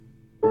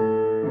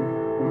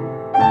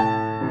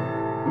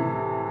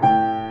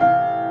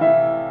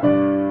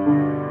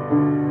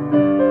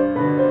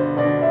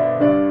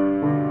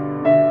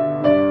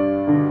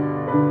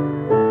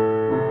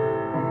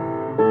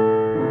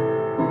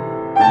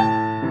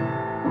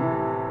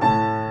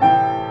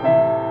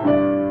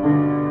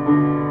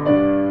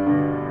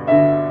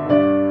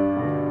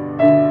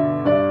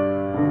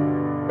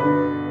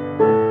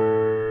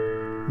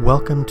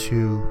Welcome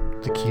to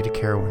The Key to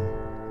Carowin,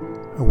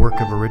 a work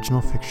of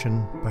original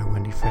fiction by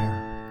Wendy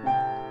Fair.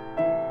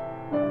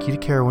 Key to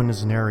Carowin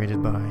is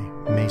narrated by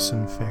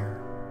Mason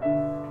Fair.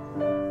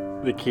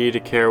 The Key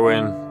to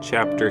Carowin,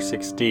 Chapter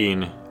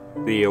 16,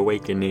 The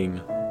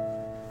Awakening.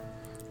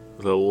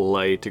 The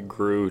light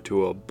grew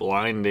to a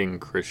blinding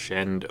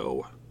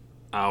crescendo.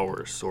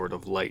 Our sort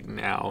of light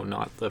now,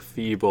 not the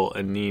feeble,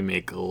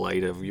 anemic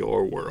light of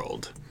your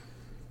world.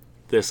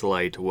 This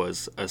light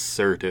was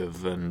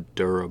assertive and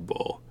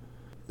durable.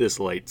 This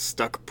light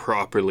stuck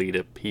properly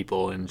to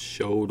people and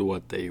showed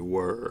what they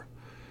were,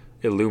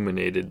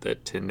 illuminated the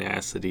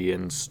tenacity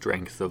and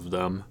strength of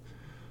them.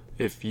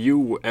 If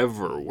you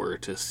ever were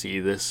to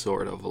see this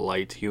sort of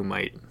light, you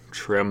might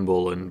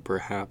tremble and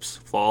perhaps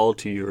fall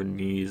to your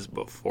knees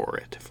before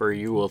it, for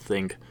you will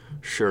think,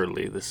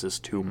 surely this is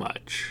too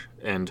much,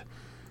 and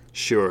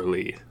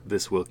surely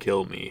this will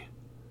kill me.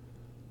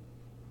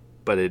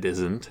 But it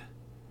isn't.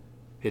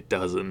 It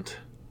doesn't.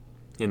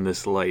 In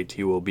this light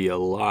you will be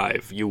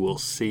alive. You will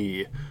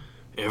see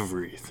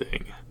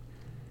everything.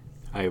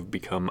 I have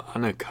become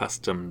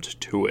unaccustomed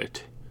to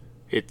it.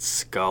 It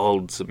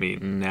scalds me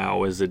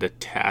now as it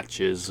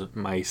attaches,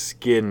 my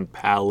skin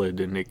pallid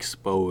and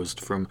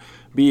exposed from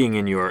being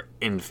in your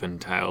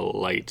infantile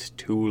light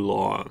too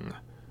long.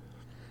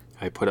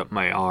 I put up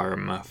my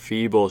arm, a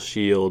feeble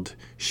shield,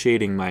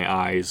 shading my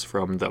eyes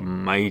from the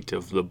might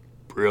of the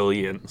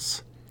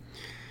brilliance.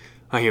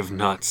 I have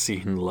not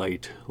seen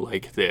light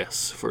like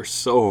this for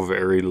so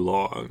very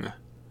long.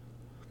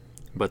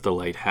 But the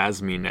light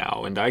has me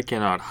now, and I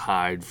cannot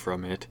hide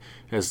from it.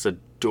 As the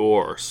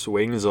door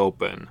swings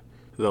open,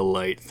 the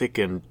light, thick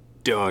and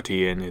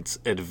doughty in its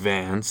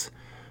advance,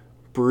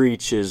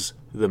 breaches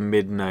the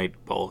midnight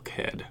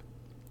bulkhead.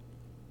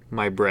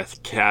 My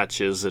breath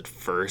catches at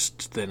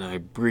first, then I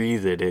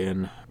breathe it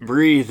in.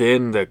 Breathe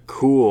in the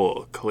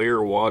cool,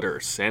 clear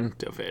water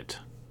scent of it,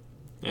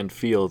 and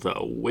feel the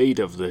weight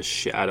of the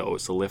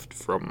shadows lift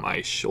from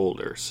my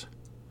shoulders.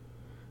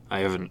 I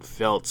haven't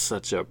felt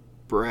such a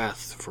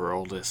breath for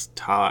all this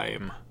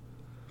time.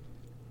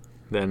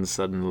 Then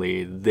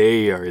suddenly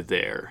they are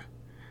there.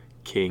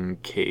 King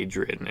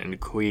Kadrin and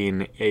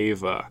Queen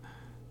Ava.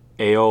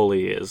 Aeole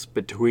is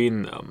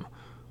between them,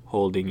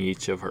 holding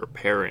each of her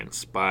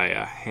parents by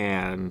a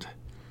hand.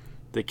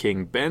 The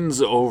king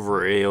bends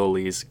over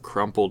Aeole's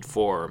crumpled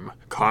form,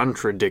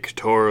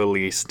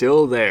 contradictorily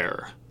still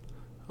there,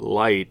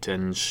 light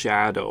and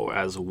shadow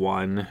as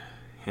one,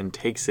 and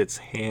takes its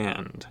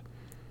hand.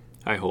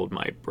 I hold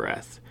my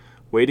breath,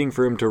 waiting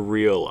for him to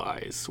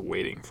realize,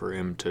 waiting for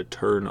him to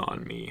turn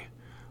on me,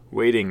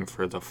 waiting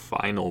for the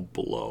final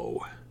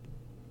blow.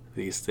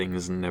 These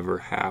things never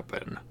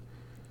happen.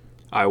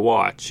 I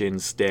watch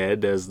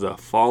instead as the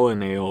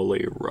fallen Aeole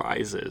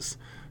rises,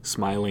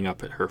 smiling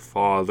up at her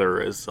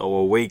father as though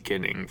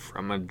awakening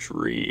from a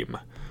dream,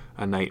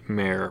 a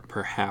nightmare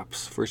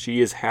perhaps, for she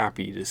is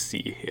happy to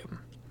see him.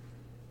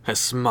 A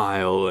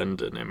smile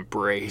and an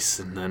embrace,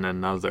 and then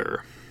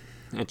another.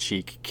 A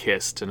cheek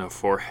kissed and a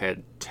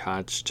forehead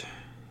touched.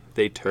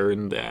 They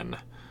turn then,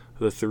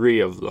 the three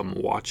of them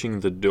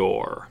watching the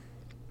door.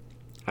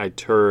 I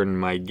turn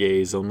my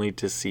gaze only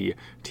to see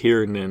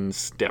Tiernan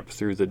step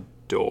through the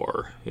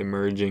door,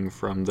 emerging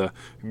from the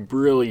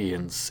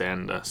brilliance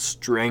and the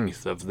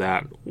strength of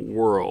that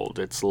world,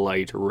 its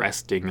light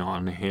resting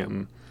on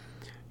him.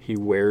 He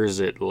wears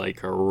it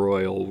like a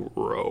royal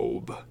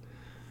robe.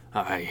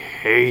 I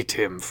hate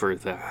him for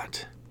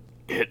that.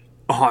 It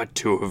ought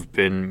to have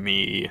been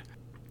me.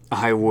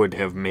 I would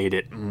have made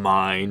it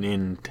mine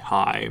in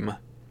time.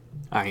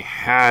 I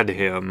had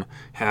him,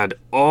 had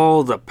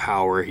all the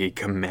power he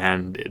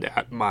commanded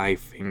at my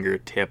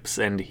fingertips,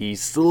 and he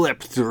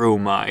slipped through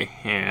my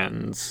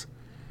hands.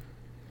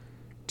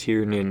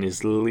 Tiernan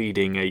is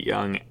leading a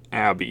young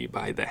Abby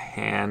by the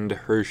hand,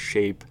 her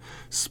shape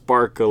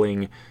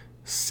sparkling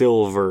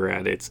silver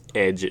at its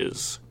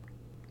edges.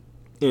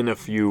 In a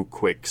few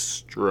quick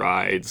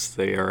strides,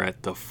 they are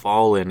at the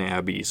fallen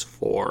Abby's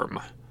form.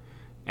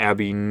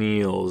 Abby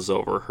kneels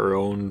over her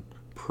own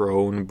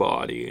prone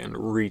body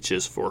and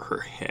reaches for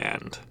her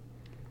hand.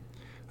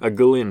 A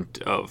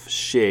glint of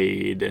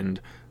shade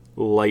and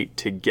light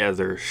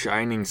together,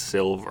 shining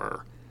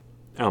silver.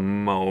 A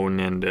moan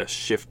and a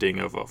shifting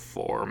of a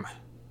form.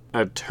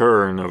 A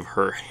turn of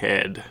her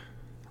head,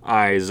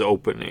 eyes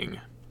opening.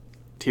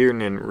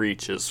 Tiernan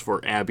reaches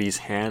for Abby's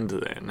hand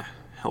then,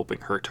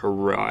 helping her to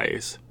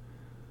rise.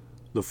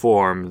 The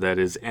form that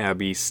is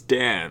Abby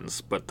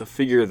stands, but the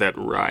figure that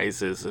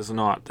rises is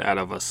not that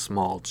of a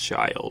small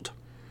child.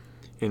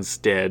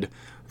 Instead,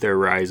 there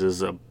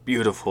rises a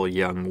beautiful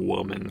young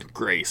woman,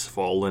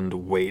 graceful and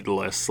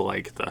weightless,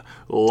 like the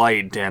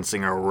light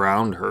dancing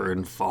around her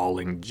and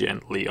falling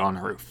gently on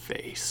her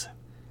face.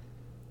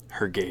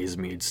 Her gaze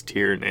meets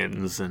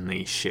Tiernan's, and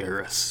they share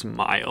a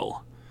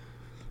smile.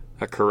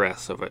 A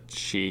caress of a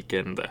cheek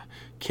and the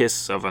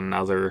kiss of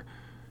another,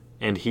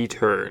 and he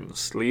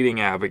turns,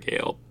 leading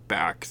Abigail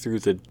back through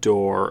the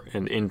door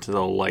and into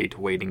the light,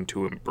 waiting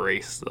to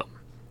embrace them,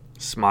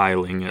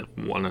 smiling at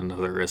one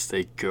another as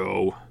they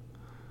go.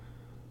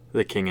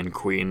 The king and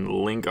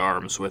queen link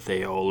arms with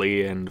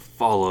Aeoli and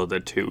follow the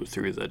two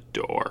through the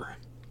door.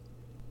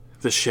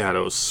 The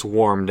shadows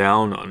swarm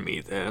down on me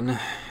then.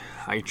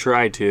 I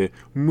try to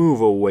move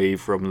away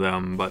from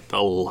them, but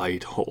the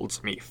light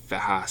holds me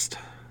fast.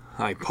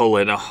 I pull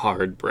in a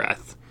hard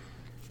breath.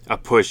 A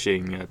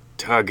pushing, a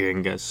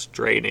tugging, a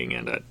straining,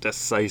 and a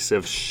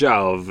decisive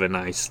shove, and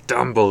I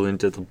stumble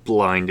into the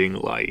blinding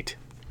light.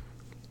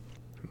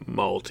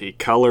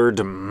 Multicolored,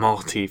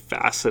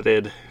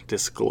 multifaceted,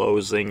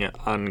 disclosing,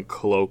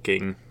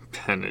 uncloaking,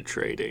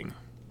 penetrating.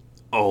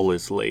 All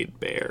is laid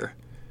bare,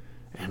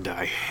 and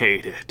I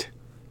hate it.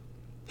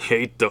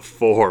 Hate the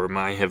form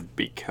I have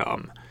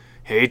become.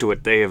 Hate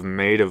what they have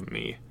made of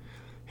me.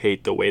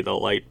 Hate the way the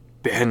light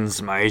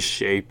bends my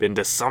shape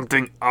into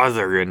something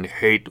other, and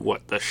hate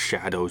what the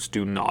shadows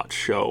do not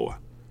show.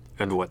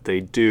 And what they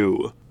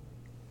do.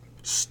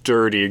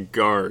 Sturdy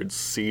guards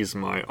seize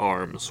my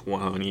arms,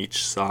 one on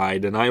each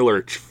side, and I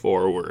lurch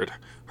forward,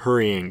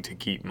 hurrying to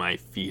keep my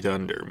feet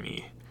under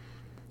me.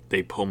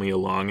 They pull me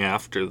along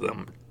after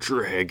them,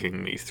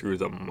 dragging me through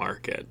the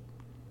market.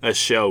 A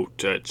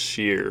shout, a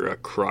cheer, a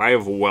cry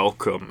of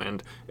welcome,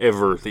 and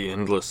ever the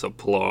endless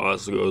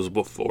applause goes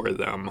before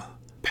them.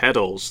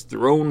 Petals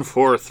thrown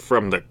forth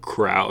from the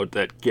crowd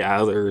that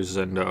gathers,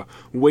 and a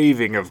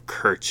waving of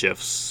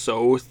kerchiefs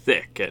so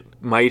thick it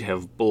might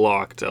have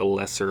blocked a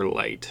lesser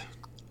light.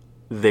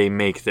 They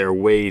make their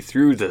way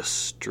through the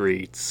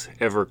streets,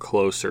 ever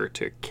closer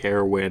to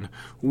Caerwyn,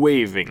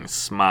 waving,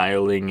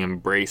 smiling,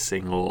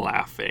 embracing,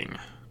 laughing.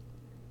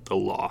 The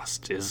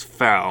lost is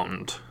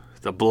found.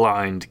 The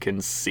blind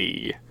can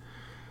see.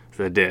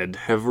 The dead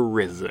have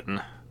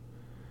risen.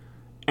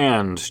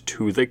 And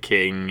to the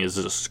king is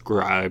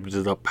ascribed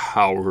the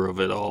power of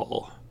it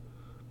all.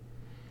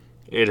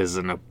 It is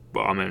an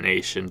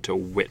abomination to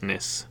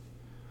witness.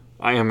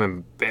 I am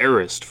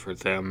embarrassed for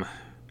them.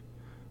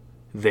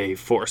 They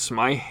force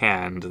my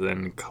hand,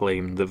 then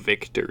claim the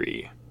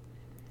victory.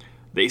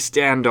 They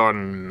stand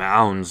on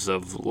mounds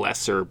of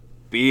lesser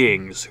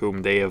beings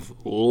whom they have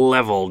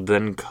leveled,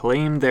 then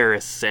claim their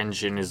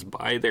ascension is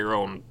by their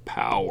own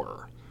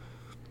power.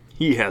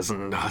 He has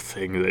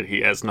nothing that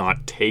he has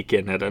not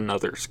taken at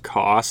another's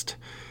cost.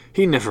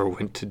 He never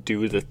went to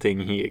do the thing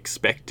he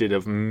expected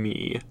of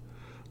me.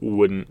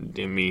 Wouldn't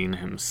demean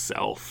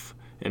himself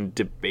and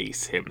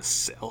debase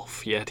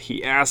himself, yet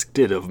he asked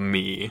it of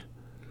me.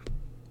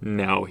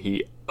 Now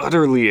he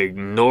utterly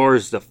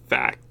ignores the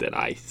fact that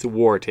I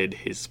thwarted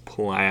his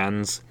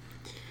plans.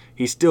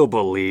 He still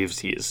believes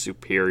he is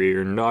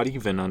superior, not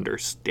even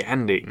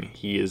understanding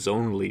he is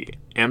only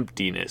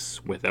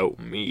emptiness without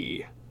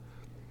me.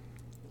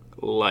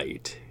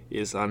 Light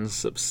is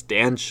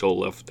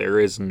unsubstantial if there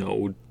is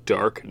no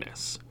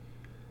darkness.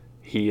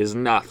 He is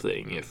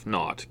nothing if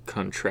not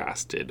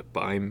contrasted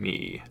by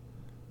me.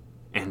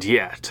 And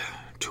yet,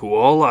 to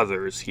all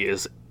others he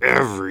is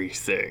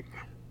everything.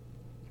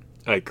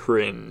 I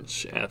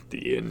cringe at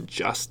the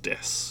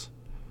injustice.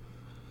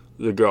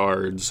 The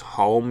guards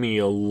haul me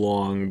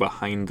along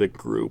behind the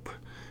group,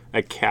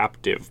 a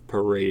captive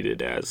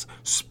paraded as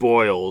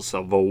spoils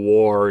of a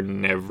war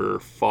never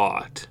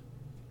fought.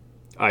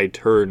 I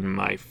turn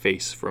my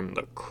face from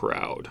the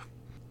crowd.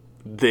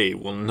 They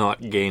will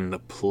not gain the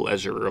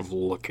pleasure of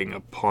looking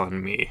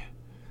upon me.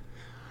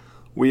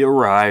 We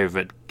arrive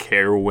at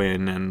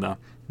Caerwyn, and the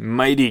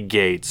mighty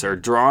gates are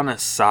drawn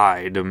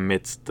aside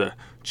amidst the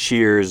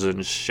cheers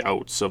and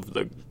shouts of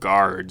the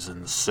guards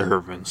and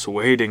servants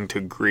waiting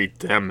to greet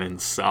them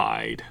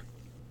inside.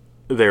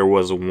 There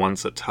was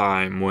once a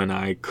time when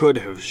I could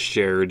have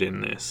shared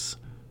in this,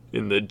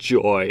 in the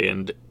joy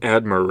and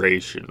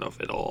admiration of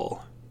it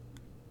all.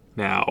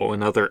 Now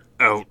another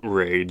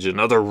outrage,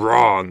 another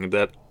wrong,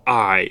 that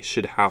I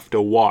should have to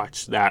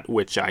watch that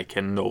which I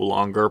can no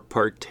longer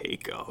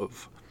partake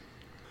of.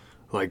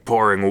 Like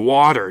pouring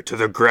water to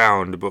the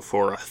ground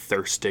before a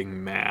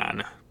thirsting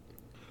man.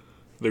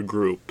 The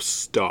group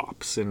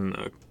stops in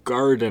the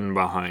garden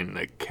behind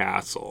the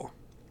castle.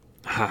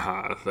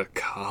 The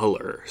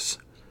colors.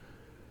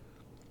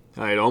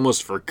 I had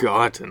almost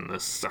forgotten the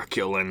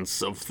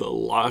succulence of the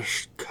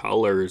lush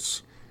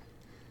colors.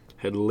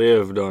 Had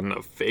lived on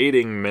the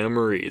fading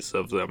memories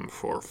of them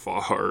for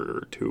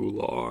far too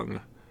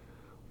long.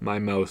 My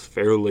mouth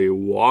fairly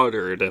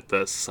watered at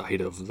the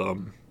sight of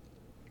them.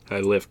 I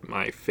lift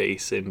my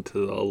face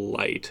into the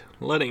light,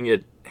 letting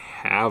it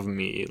have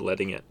me,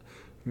 letting it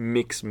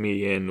mix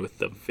me in with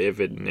the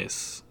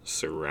vividness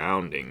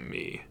surrounding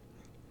me.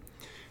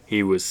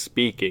 He was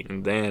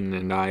speaking then,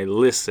 and I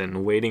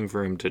listened, waiting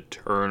for him to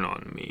turn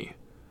on me.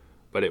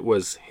 But it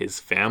was his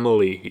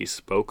family he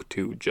spoke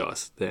to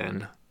just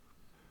then.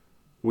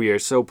 "We are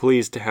so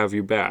pleased to have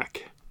you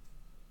back,"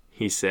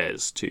 he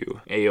says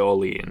to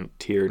Aeoli and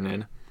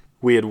Tiernan.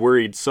 "We had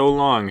worried so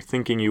long,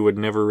 thinking you would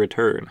never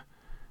return.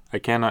 I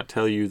cannot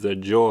tell you the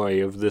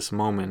joy of this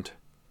moment."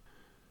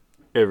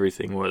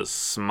 Everything was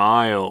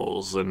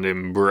smiles and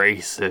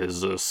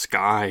embraces, a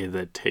sky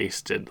that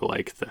tasted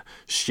like the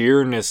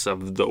sheerness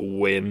of the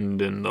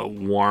wind and the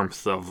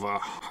warmth of a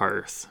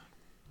hearth.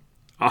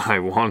 I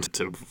wanted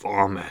to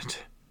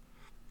vomit.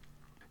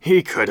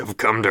 He could have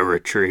come to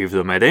retrieve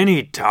them at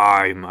any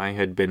time. I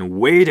had been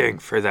waiting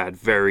for that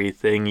very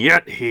thing,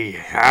 yet he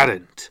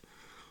hadn't.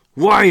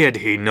 Why had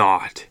he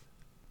not?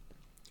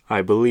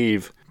 I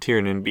believe,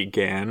 Tiernan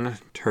began,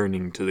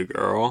 turning to the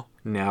girl,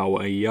 now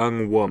a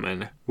young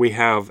woman. We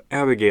have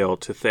Abigail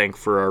to thank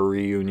for our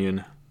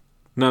reunion.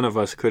 None of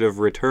us could have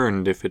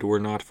returned if it were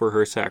not for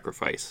her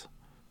sacrifice.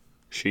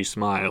 She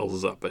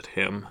smiles up at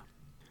him.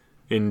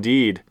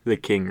 Indeed, the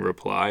king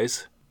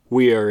replies,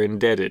 we are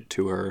indebted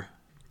to her.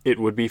 It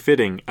would be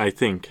fitting, I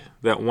think,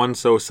 that one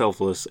so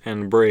selfless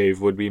and brave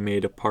would be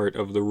made a part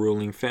of the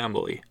ruling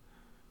family.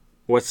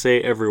 What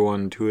say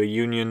everyone to a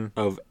union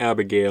of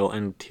Abigail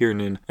and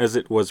Tiernan as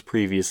it was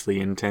previously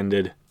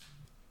intended?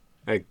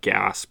 A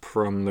gasp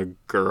from the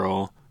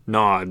girl,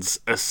 nods,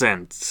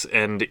 assents,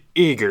 and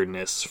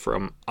eagerness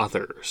from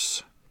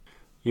others.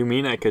 You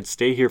mean I could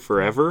stay here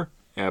forever?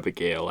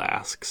 Abigail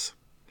asks.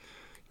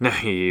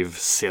 Naive,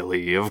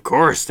 silly, of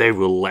course they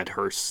will let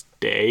her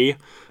stay.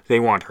 They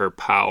want her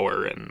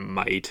power and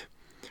might.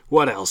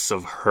 What else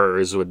of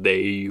hers would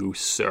they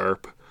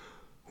usurp?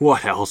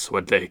 What else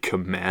would they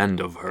command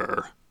of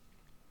her?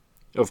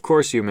 Of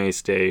course you may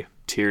stay,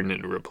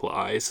 Tiernan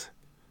replies.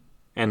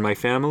 And my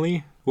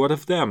family? What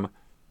of them?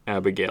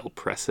 Abigail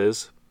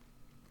presses.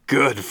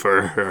 Good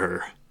for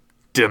her.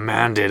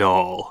 Demand it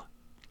all.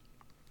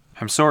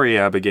 I'm sorry,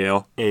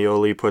 Abigail,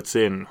 Aeoli puts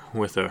in,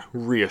 with a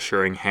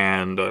reassuring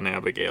hand on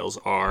Abigail's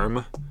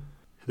arm.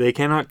 They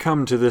cannot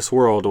come to this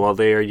world while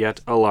they are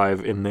yet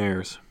alive in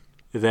theirs.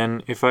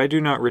 Then, if I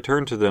do not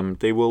return to them,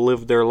 they will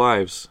live their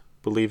lives,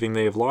 believing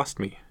they have lost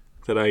me,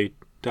 that I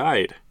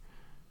died.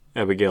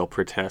 Abigail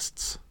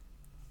protests.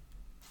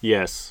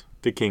 Yes,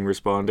 the king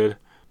responded,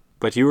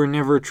 but you were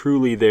never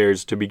truly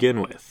theirs to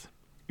begin with.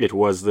 It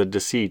was the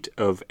deceit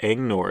of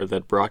Angnor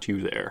that brought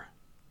you there.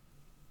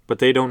 But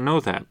they don't know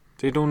that.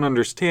 They don't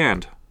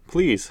understand.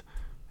 Please,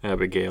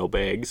 Abigail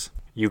begs.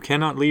 You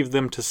cannot leave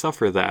them to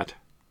suffer that.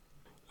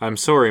 I'm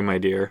sorry, my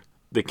dear,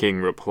 the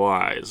king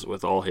replies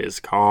with all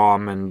his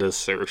calm and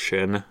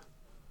assertion.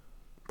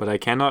 But I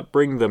cannot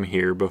bring them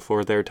here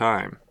before their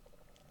time.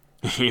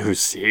 You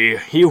see,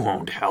 he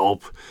won't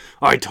help.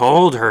 I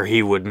told her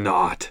he would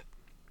not.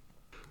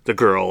 The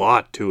girl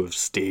ought to have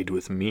stayed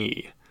with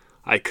me.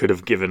 I could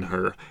have given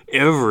her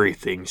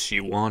everything she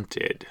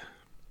wanted.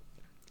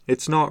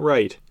 It's not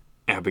right,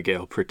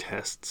 Abigail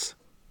protests.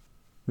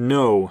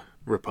 No,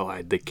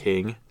 replied the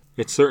king.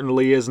 It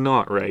certainly is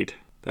not right.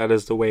 That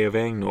is the way of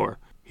Angnor.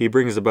 He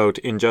brings about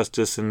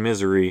injustice and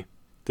misery.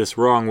 This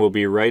wrong will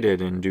be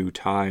righted in due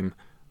time,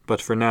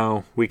 but for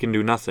now we can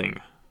do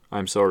nothing.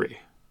 I'm sorry.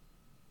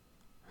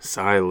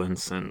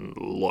 Silence and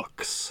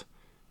looks.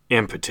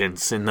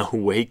 Impotence in the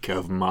wake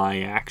of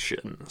my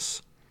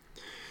actions.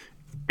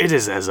 It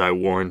is as I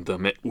warned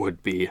them it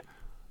would be.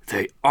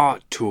 They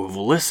ought to have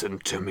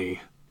listened to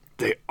me.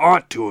 They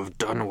ought to have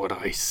done what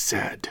I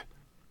said.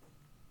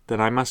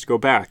 Then I must go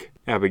back,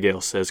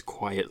 Abigail says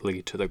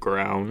quietly to the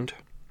ground.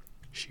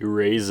 She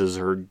raises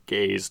her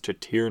gaze to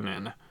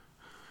Tiernan.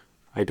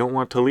 I don't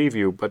want to leave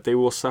you, but they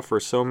will suffer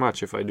so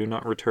much if I do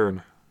not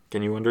return.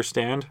 Can you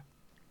understand?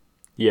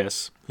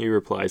 Yes, he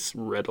replies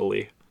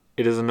readily.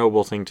 It is a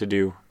noble thing to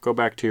do. Go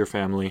back to your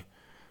family.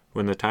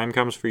 When the time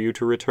comes for you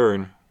to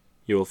return,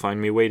 you will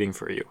find me waiting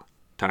for you.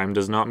 Time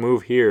does not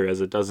move here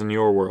as it does in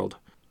your world.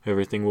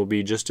 Everything will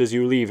be just as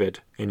you leave it,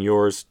 and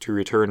yours to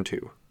return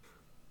to.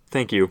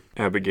 Thank you,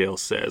 Abigail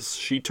says.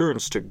 She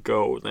turns to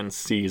go, then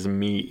sees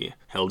me,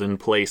 held in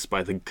place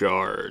by the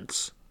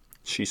guards.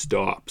 She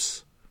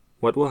stops.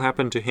 What will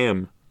happen to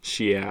him?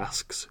 She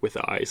asks, with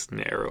eyes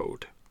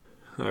narrowed.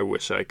 I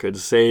wish I could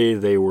say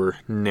they were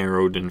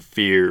narrowed in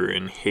fear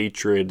and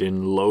hatred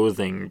and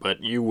loathing,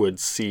 but you would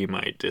see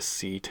my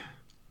deceit.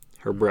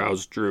 Her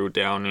brows drew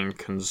down in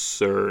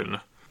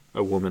concern.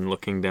 A woman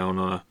looking down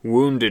on a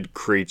wounded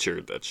creature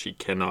that she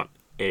cannot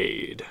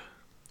aid,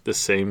 the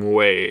same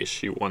way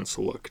she once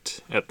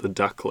looked at the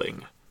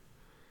duckling.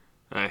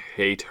 I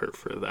hate her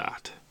for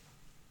that.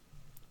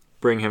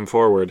 Bring him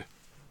forward,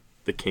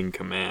 the king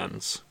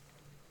commands.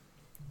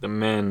 The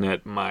men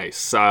at my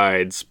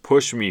sides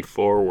push me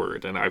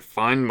forward, and I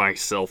find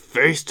myself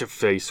face to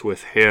face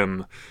with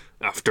him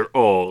after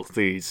all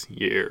these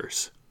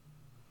years.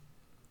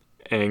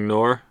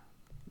 Angnor,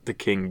 the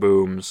king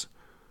booms.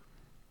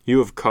 You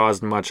have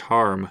caused much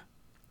harm.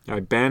 I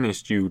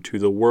banished you to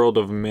the world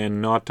of men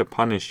not to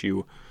punish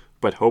you,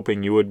 but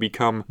hoping you would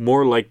become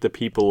more like the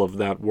people of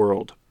that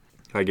world.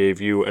 I gave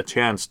you a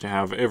chance to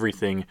have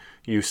everything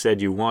you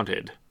said you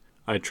wanted.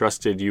 I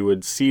trusted you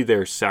would see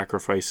their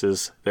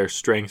sacrifices, their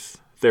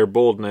strength, their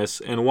boldness,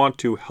 and want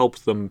to help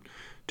them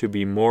to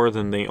be more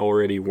than they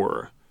already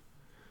were.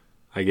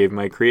 I gave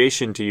my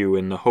creation to you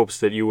in the hopes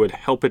that you would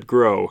help it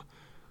grow.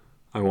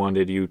 I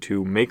wanted you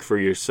to make for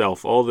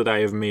yourself all that I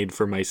have made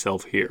for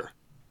myself here.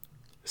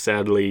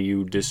 Sadly,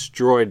 you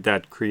destroyed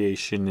that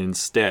creation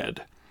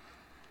instead.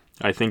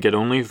 I think it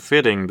only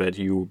fitting that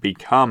you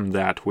become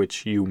that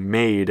which you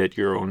made at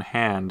your own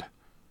hand.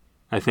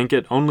 I think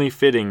it only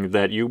fitting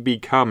that you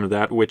become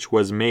that which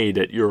was made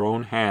at your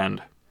own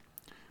hand.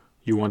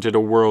 You wanted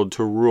a world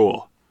to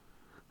rule.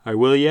 I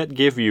will yet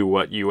give you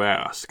what you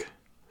ask.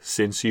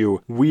 Since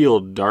you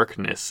wield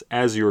darkness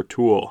as your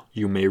tool,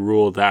 you may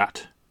rule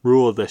that.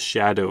 Rule the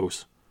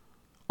shadows.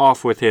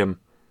 Off with him.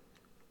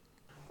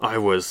 I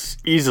was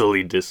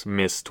easily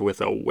dismissed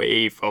with a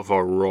wave of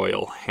a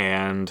royal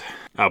hand.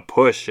 A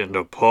push and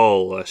a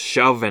pull, a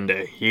shove and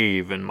a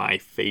heave, and my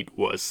fate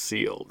was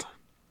sealed.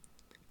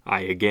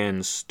 I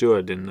again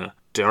stood in the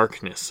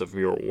darkness of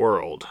your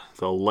world,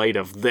 the light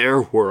of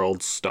their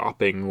world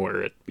stopping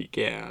where it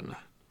began.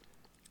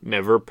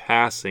 Never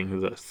passing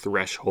the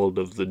threshold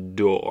of the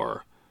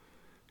door,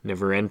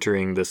 never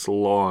entering this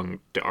long,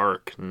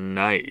 dark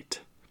night.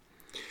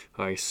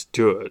 I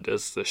stood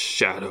as the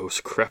shadows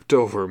crept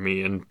over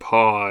me and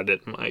pawed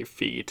at my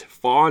feet,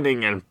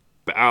 fawning and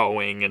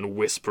bowing and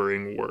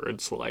whispering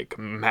words like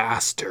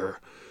 "Master"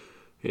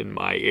 in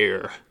my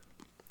ear.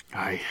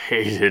 I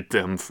hated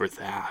them for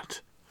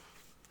that.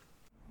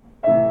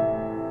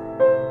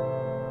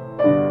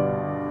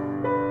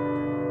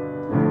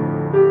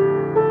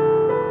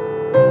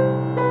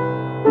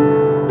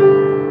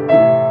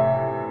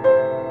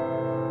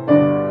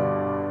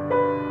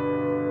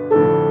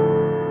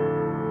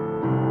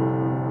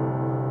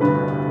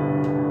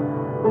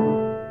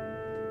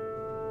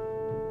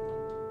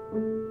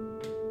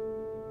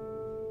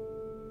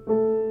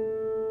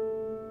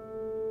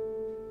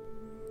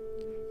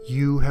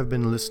 You have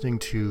been listening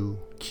to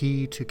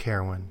Key to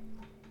Carowin,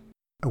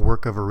 a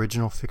work of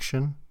original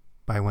fiction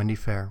by Wendy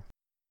Fair.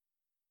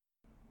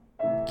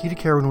 Key to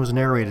Carowin was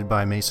narrated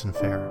by Mason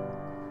Fair,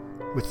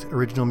 with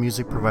original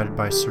music provided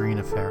by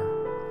Serena Fair.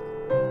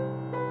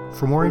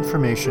 For more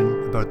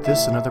information about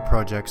this and other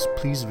projects,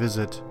 please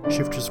visit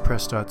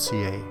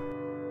shifterspress.ca.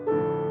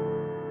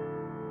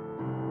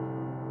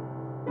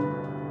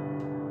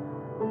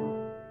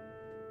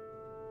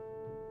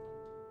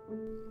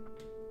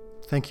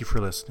 Thank you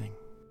for listening.